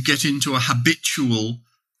 or you get into a habitual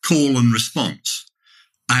call and response.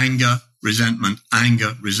 Anger, resentment,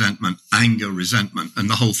 anger, resentment, anger, resentment. And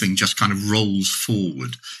the whole thing just kind of rolls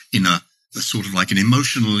forward in a sort of like an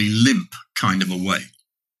emotionally limp kind of a way,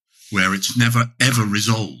 where it's never, ever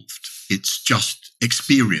resolved. It's just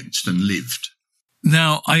experienced and lived.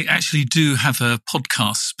 Now, I actually do have a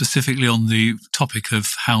podcast specifically on the topic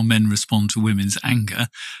of how men respond to women's anger,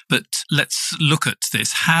 but let's look at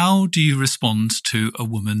this. How do you respond to a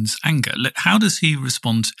woman's anger? How does he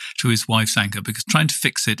respond to his wife's anger? Because trying to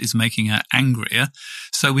fix it is making her angrier,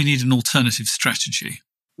 so we need an alternative strategy.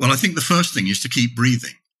 Well, I think the first thing is to keep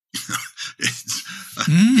breathing.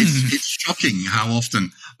 It's shocking how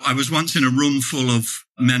often. I was once in a room full of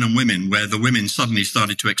men and women where the women suddenly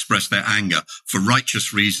started to express their anger for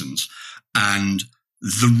righteous reasons, and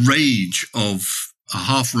the rage of a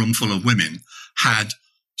half room full of women had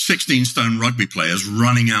 16-stone rugby players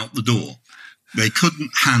running out the door. They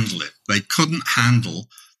couldn't handle it. They couldn't handle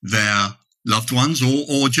their loved ones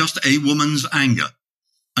or just a woman's anger.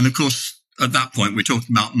 And of course, at that point, we're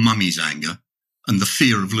talking about mummy's anger and the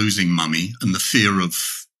fear of losing mummy and the fear of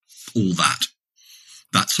all that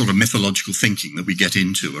sort of mythological thinking that we get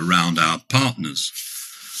into around our partners.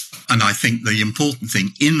 And I think the important thing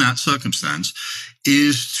in that circumstance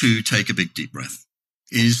is to take a big deep breath,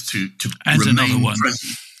 is to remain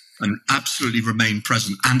present and absolutely remain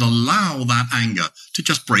present and allow that anger to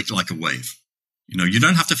just break like a wave. You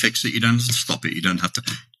don't have to fix it. You don't have to stop it. You don't have to.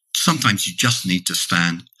 Sometimes you just need to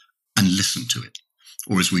stand and listen to it,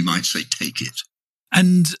 or as we might say, take it.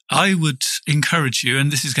 And I would encourage you,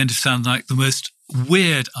 and this is going to sound like the most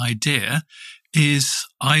weird idea, is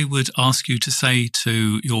I would ask you to say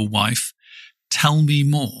to your wife, tell me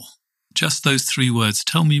more. Just those 3 words,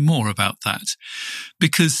 tell me more about that.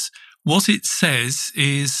 Because what it says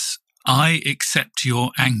is, I accept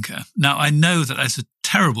your anger. Now, I know that that's a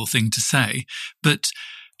terrible thing to say, but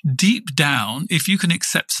deep down, if you can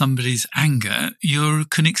accept somebody's anger, you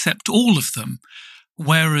can accept all of them.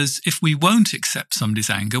 Whereas if we won't accept somebody's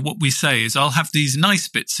anger, what we say is, I'll have these nice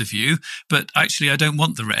bits of you, but actually I don't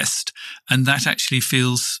want the rest. And that actually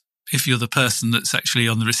feels, if you're the person that's actually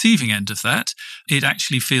on the receiving end of that, it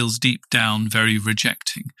actually feels deep down very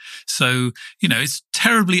rejecting. So, it's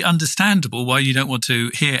terribly understandable why you don't want to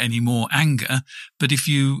hear any more anger. But if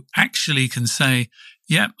you actually can say,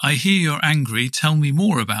 yeah, I hear you're angry, tell me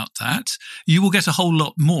more about that, you will get a whole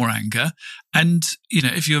lot more anger. And,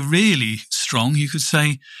 if you're really strong, you could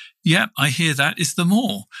say, yeah, I hear that, is there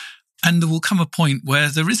more? And there will come a point where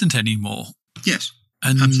there isn't any more. Yes,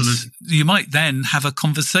 and absolutely. You might then have a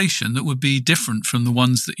conversation that would be different from the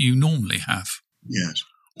ones that you normally have. Yes.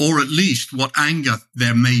 Or at least what anger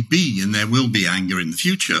there may be, and there will be anger in the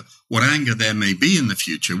future, what anger there may be in the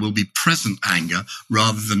future will be present anger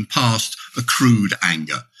rather than past accrued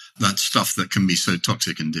anger, that stuff that can be so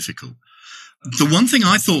toxic and difficult. The one thing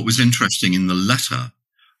I thought was interesting in the letter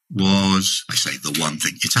was, I say the one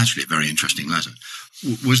thing, it's actually a very interesting letter,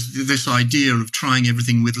 was this idea of trying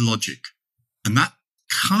everything with logic. And that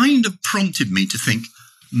kind of prompted me to think,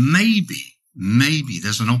 maybe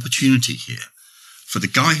there's an opportunity here for the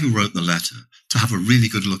guy who wrote the letter to have a really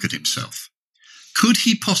good look at himself. Could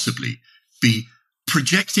he possibly be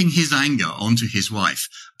projecting his anger onto his wife?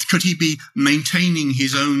 Could he be maintaining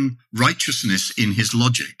his own righteousness in his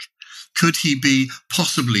logic? Could he be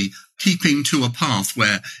possibly keeping to a path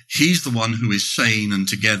where he's the one who is sane and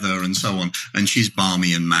together and so on, and she's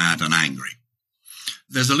balmy and mad and angry?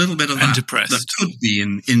 There's a little bit of that could be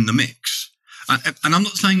in the mix. And I'm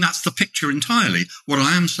not saying that's the picture entirely. What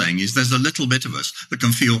I am saying is there's a little bit of us that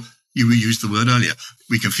can feel, you used the word earlier,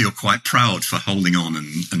 we can feel quite proud for holding on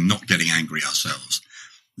and not getting angry ourselves.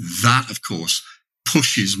 That, of course,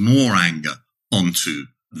 pushes more anger onto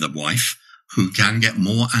the wife, who can get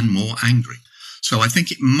more and more angry. So I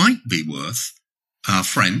think it might be worth our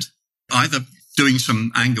friend either doing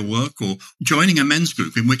some anger work or joining a men's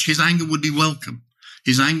group in which his anger would be welcome.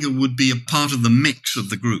 His anger would be a part of the mix of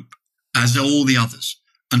the group, as all the others.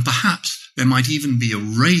 And perhaps there might even be a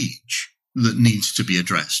rage that needs to be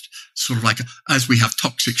addressed. Sort of like, as we have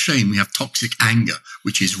toxic shame, we have toxic anger,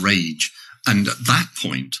 which is rage. And at that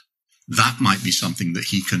point, that might be something that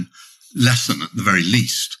he can lessen at the very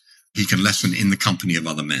least. He can lessen in the company of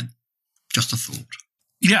other men. Just a thought.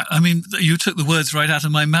 Yeah, I mean, you took the words right out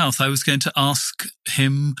of my mouth. I was going to ask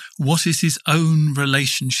him, what is his own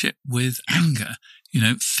relationship with anger?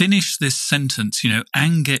 Finish this sentence,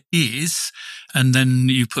 anger is, and then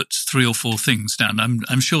you put 3 or 4 things down.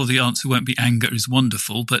 I'm sure the answer won't be anger is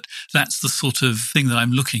wonderful, but that's the sort of thing that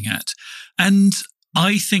I'm looking at. And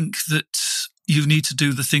I think that you need to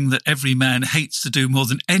do the thing that every man hates to do more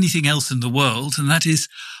than anything else in the world, and that is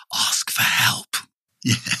ask for help.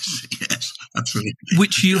 Yes, absolutely.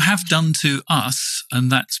 Which you have done to us,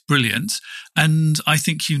 and that's brilliant. And I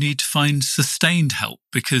think you need to find sustained help,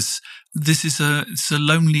 because this is it's a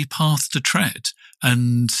lonely path to tread.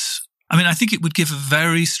 And I mean, I think it would give a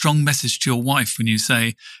very strong message to your wife when you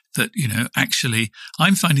say that, actually,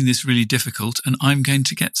 I'm finding this really difficult and I'm going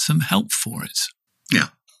to get some help for it. Yeah,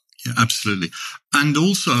 absolutely. And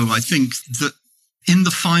also, I think that in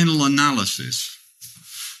the final analysis,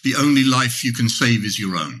 the only life you can save is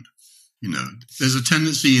your own. There's a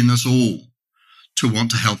tendency in us all to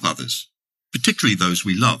want to help others, particularly those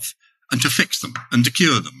we love, and to fix them and to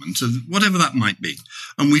cure them and to whatever that might be.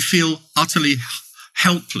 And we feel utterly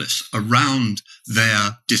helpless around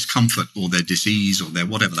their discomfort or their disease or their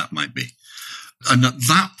whatever that might be. And at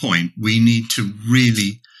that point, we need to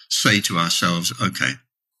really say to ourselves, okay,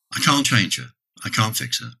 I can't change her. I can't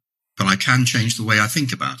fix her, but I can change the way I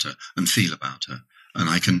think about her and feel about her. And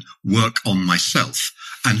I can work on myself.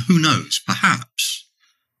 And who knows, perhaps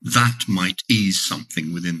that might ease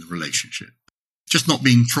something within the relationship. Just not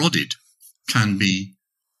being prodded can be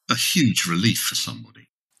a huge relief for somebody.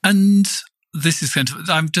 And this is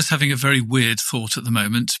I'm just having a very weird thought at the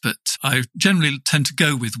moment, but I generally tend to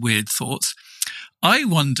go with weird thoughts. I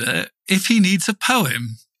wonder if he needs a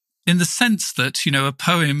poem, in the sense that, a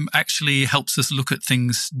poem actually helps us look at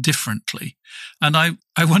things differently. And I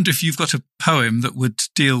wonder if you've got a poem that would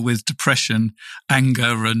deal with depression,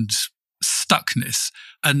 anger, and stuckness.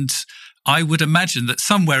 And I would imagine that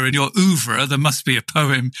somewhere in your oeuvre, there must be a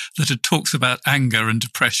poem that talks about anger and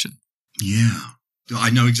depression. Yeah,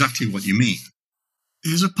 I know exactly what you mean.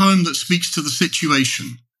 Here's a poem that speaks to the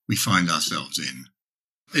situation we find ourselves in.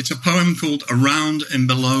 It's a poem called Around and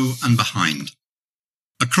Below and Behind.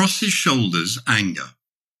 Across his shoulders, anger,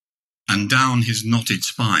 and down his knotted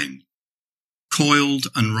spine, coiled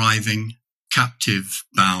and writhing, captive,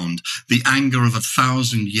 bound, the anger of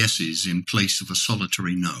 1,000 yeses in place of a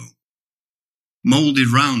solitary no. Moulded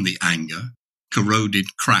round the anger,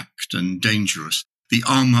 corroded, cracked and dangerous, the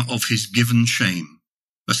armour of his given shame,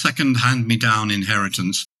 a second hand-me-down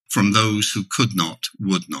inheritance from those who could not,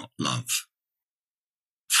 would not love.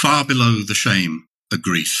 Far below the shame, a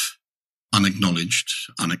grief, unacknowledged,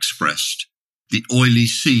 unexpressed, the oily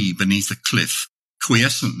sea beneath a cliff,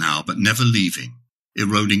 quiescent now but never leaving,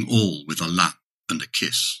 eroding all with a lap and a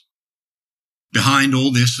kiss. Behind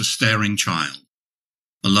all this a staring child,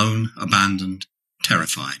 alone, abandoned,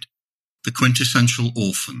 terrified, the quintessential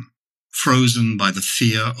orphan, frozen by the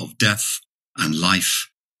fear of death and life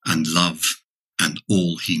and love and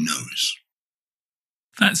all he knows.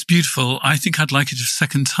 That's beautiful. I think I'd like it a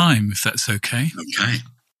second time, if that's okay. Okay.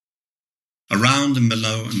 Around and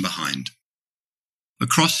below and behind.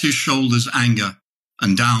 Across his shoulders anger,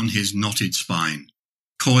 and down his knotted spine,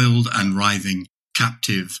 coiled and writhing,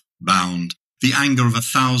 captive, bound, the anger of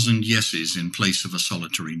 1,000 yeses in place of a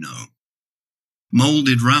solitary no.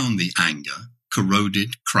 Moulded round the anger,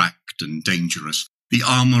 corroded, cracked and dangerous, the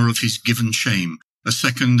armour of his given shame, a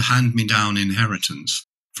second hand-me-down inheritance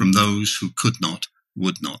from those who could not,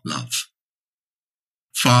 would not love.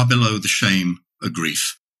 Far below the shame, a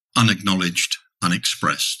grief, unacknowledged,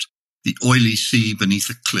 unexpressed, the oily sea beneath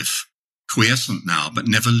a cliff, quiescent now but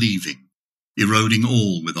never leaving, eroding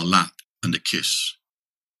all with a lap and a kiss.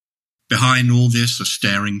 Behind all this a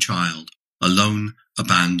staring child, alone,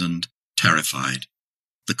 abandoned, terrified,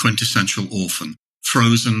 the quintessential orphan,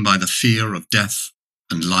 frozen by the fear of death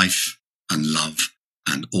and life and love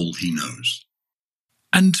and all he knows.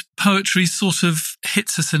 And poetry sort of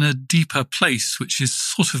hits us in a deeper place, which is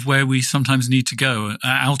sort of where we sometimes need to go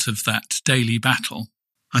out of that daily battle.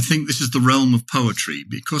 I think this is the realm of poetry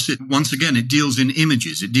because once again, it deals in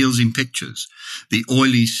images, it deals in pictures. The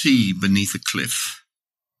oily sea beneath a cliff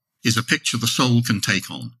is a picture the soul can take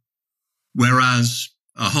on, whereas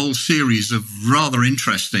a whole series of rather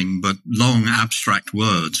interesting but long abstract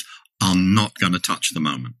words are not going to touch the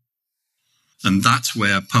moment. And that's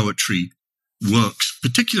where poetry works,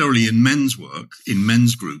 particularly in men's work, in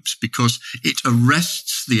men's groups, because it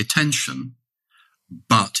arrests the attention,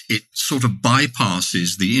 but it sort of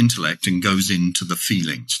bypasses the intellect and goes into the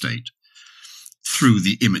feeling state through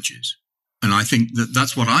the images. And I think that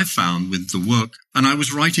that's what I found with the work. And I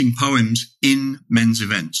was writing poems in men's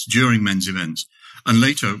events, during men's events, and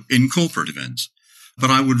later in corporate events.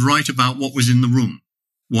 But I would write about what was in the room,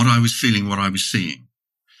 what I was feeling, what I was seeing.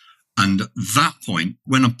 And at that point,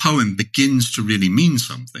 when a poem begins to really mean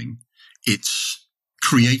something, it's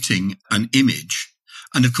creating an image.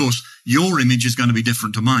 And of course, your image is going to be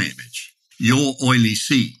different to my image. Your oily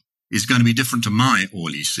sea is going to be different to my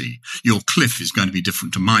oily sea. Your cliff is going to be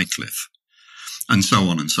different to my cliff. And so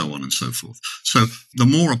on and so on and so forth. So the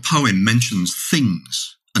more a poem mentions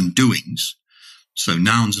things and doings, so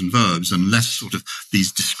nouns and verbs, and less sort of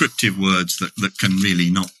these descriptive words that can really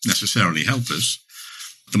not necessarily help us,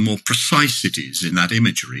 the more precise it is in that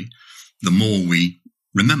imagery, the more we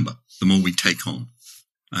remember, the more we take on.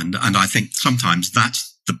 And I think sometimes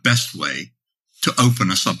that's the best way to open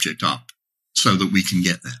a subject up so that we can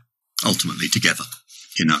get there, ultimately together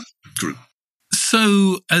in a group.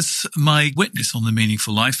 So, as my witness on The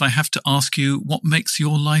Meaningful Life, I have to ask you, what makes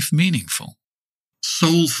your life meaningful?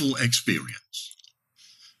 Soulful experience.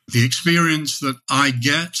 The experience that I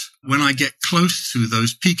get when I get close to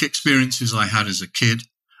those peak experiences I had as a kid,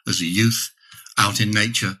 as a youth, out in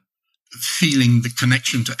nature, feeling the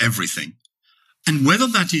connection to everything. And whether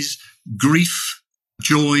that is grief,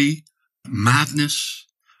 joy, madness,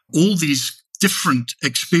 all these different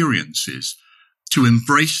experiences, to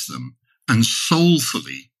embrace them and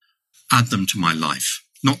soulfully add them to my life,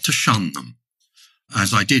 not to shun them,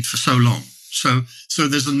 as I did for so long. So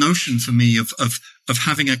there's a notion for me of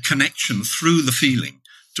having a connection through the feeling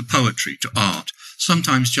to poetry, to art,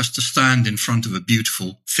 sometimes just to stand in front of a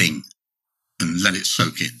beautiful thing and let it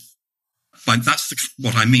soak in. But that's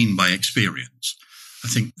what I mean by experience. I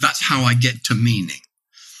think that's how I get to meaning.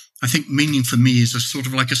 I think meaning for me is a sort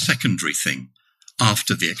of like a secondary thing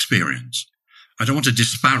after the experience. I don't want to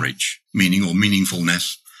disparage meaning or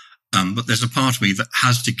meaningfulness, but there's a part of me that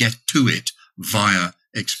has to get to it via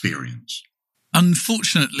experience.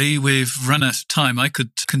 Unfortunately, we've run out of time. I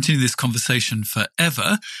could continue this conversation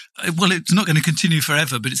forever. Well, it's not going to continue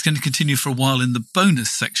forever, but it's going to continue for a while in the bonus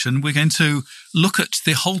section. We're going to look at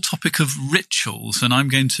the whole topic of rituals, and I'm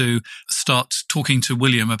going to start talking to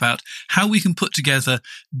William about how we can put together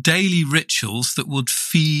daily rituals that would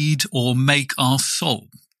feed or make our soul.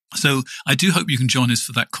 So I do hope you can join us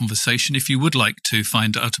for that conversation. If you would like to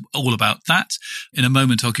find out all about that, in a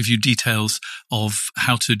moment I'll give you details of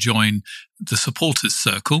how to join the Supporters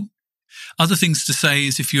Circle. Other things to say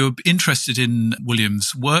is if you're interested in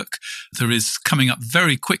William's work, there is coming up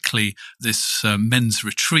very quickly this men's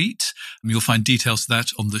retreat. You'll find details of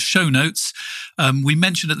that on the show notes. We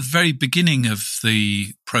mentioned at the very beginning of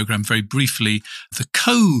the program, very briefly, the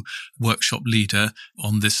co-workshop leader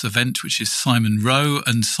on this event, which is Simon Rowe.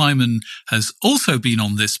 And Simon has also been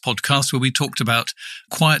on this podcast where we talked about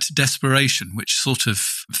quiet desperation, which sort of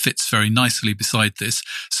fits very nicely beside this.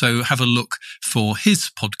 So have a look for his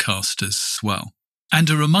podcast as well. And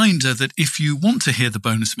a reminder that if you want to hear the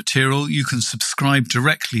bonus material, you can subscribe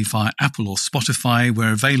directly via Apple or Spotify.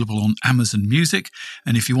 We're available on Amazon Music.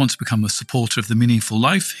 And if you want to become a supporter of The Meaningful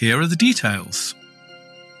Life, here are the details.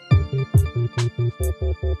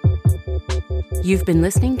 You've been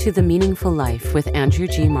listening to The Meaningful Life with Andrew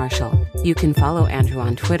G. Marshall. You can follow Andrew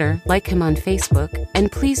on Twitter, like him on Facebook,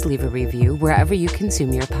 and please leave a review wherever you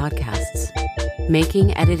consume your podcasts.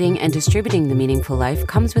 Making, editing, and distributing The Meaningful Life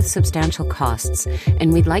comes with substantial costs,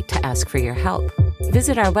 and we'd like to ask for your help.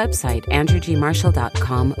 Visit our website,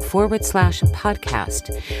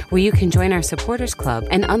 andrewgmarshall.com/podcast, where you can join our supporters club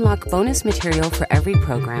and unlock bonus material for every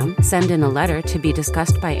program, send in a letter to be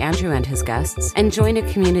discussed by Andrew and his guests, and join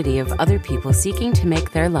a community of other people seeking to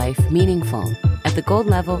make their life meaningful. At the gold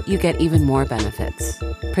level, you get even more benefits.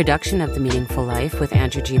 Production of The Meaningful Life with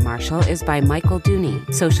Andrew G. Marshall is by Michael Dooney.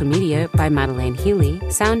 Social media by Madeleine Healy.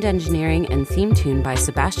 Sound engineering and theme tune by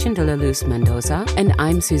Sebastian de la Luz Mendoza. And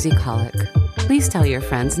I'm Susie Colick. Please tell your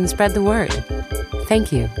friends and spread the word.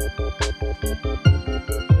 Thank you.